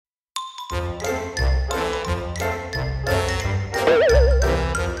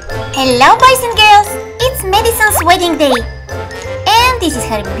Hello boys and girls, it's Madison's wedding day. And this is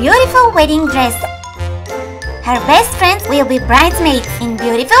her beautiful wedding dress. Her best friends will be bridesmaids in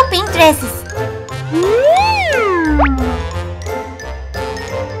beautiful pink dresses.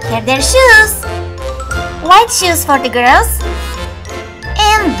 Here are their shoes. White shoes for the girls.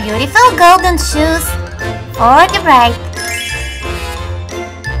 And beautiful golden shoes for the bride.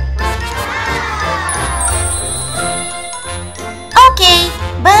 Okay,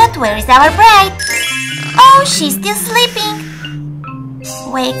 but where is our bride? Oh, she's still sleeping.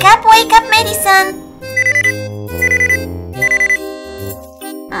 Wake up, Madison.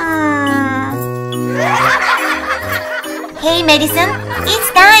 Hey, Madison,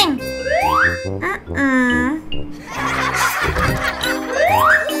 it's time.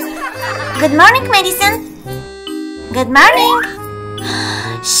 Good morning, Madison. Good morning.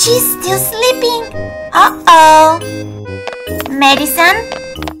 She's still sleeping. Uh-oh. Madison?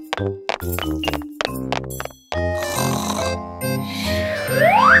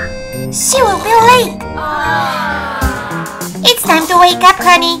 She will be late. It's time to wake up,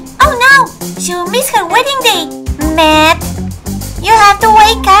 honey. Oh no, she will miss her wedding day. Matt, you have to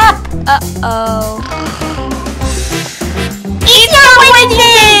wake up. Uh-oh. It's your wedding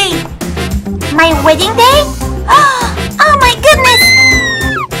day! My wedding day? Oh my goodness!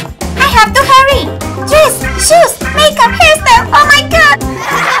 I have to hurry. Dress, shoes, makeup, hairstyle. Oh my god!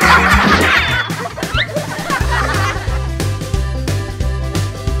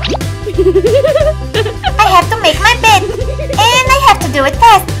 I have to make my bed. And I have to do it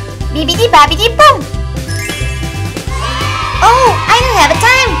fast. Bibbidi-bobbidi-boom. Oh, I don't have a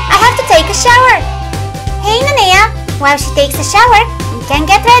time. I have to take a shower. Hey, Nanea. While she takes a shower, we can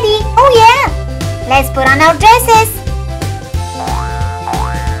get ready. Oh yeah. Let's put on our dresses.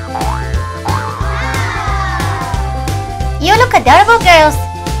 You look adorable, girls.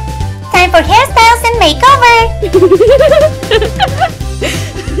 Time for hairstyles and makeover.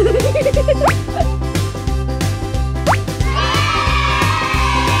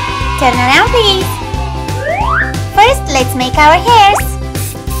 Turn around, please. First, let's make our hairs.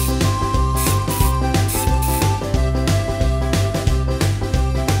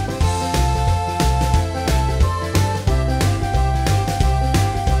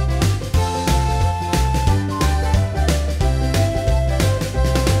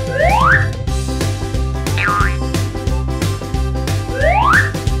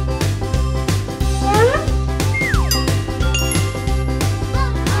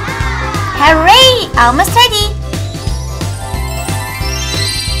 Hooray! Almost ready!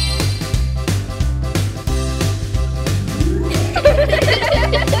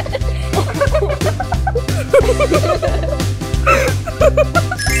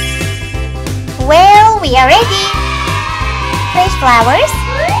 Well, we are ready! Fresh flowers?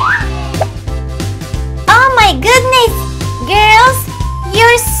 Oh my goodness! Girls,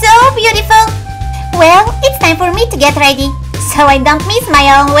 you're so beautiful! Well, it's time for me to get ready, so I don't miss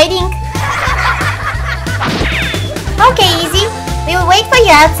my own wedding. Okay, Izzy, we will wait for you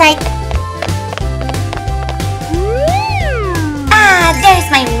outside. Ah, there's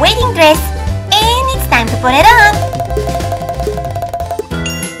my wedding dress, and it's time to put it on.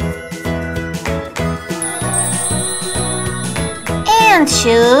 And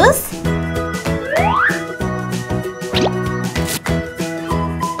shoes.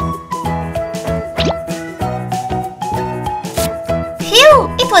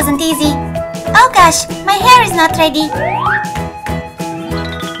 Phew, it wasn't easy. Oh gosh, my hair is not ready.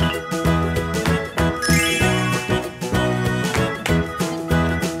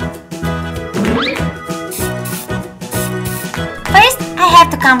 First, I have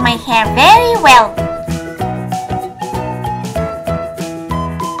to comb my hair very well.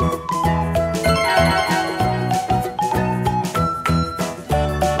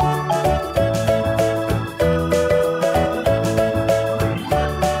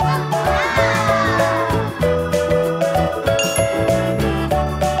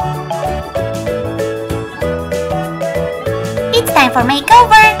 It's time for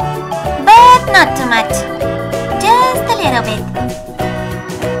makeover, but not too much, just a little bit.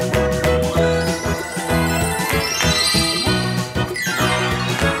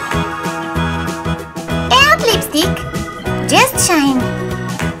 And lipstick, just shine.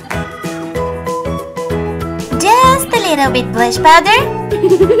 Just a little bit blush powder.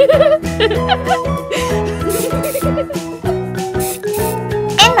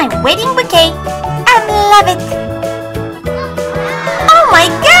 And my wedding bouquet. I love it. Oh my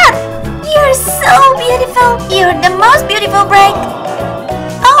god! You're so beautiful! You're the most beautiful bride!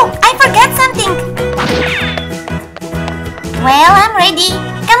 Oh, I forgot something! Well, I'm ready.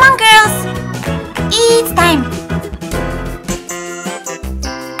 Come on, girls! It's time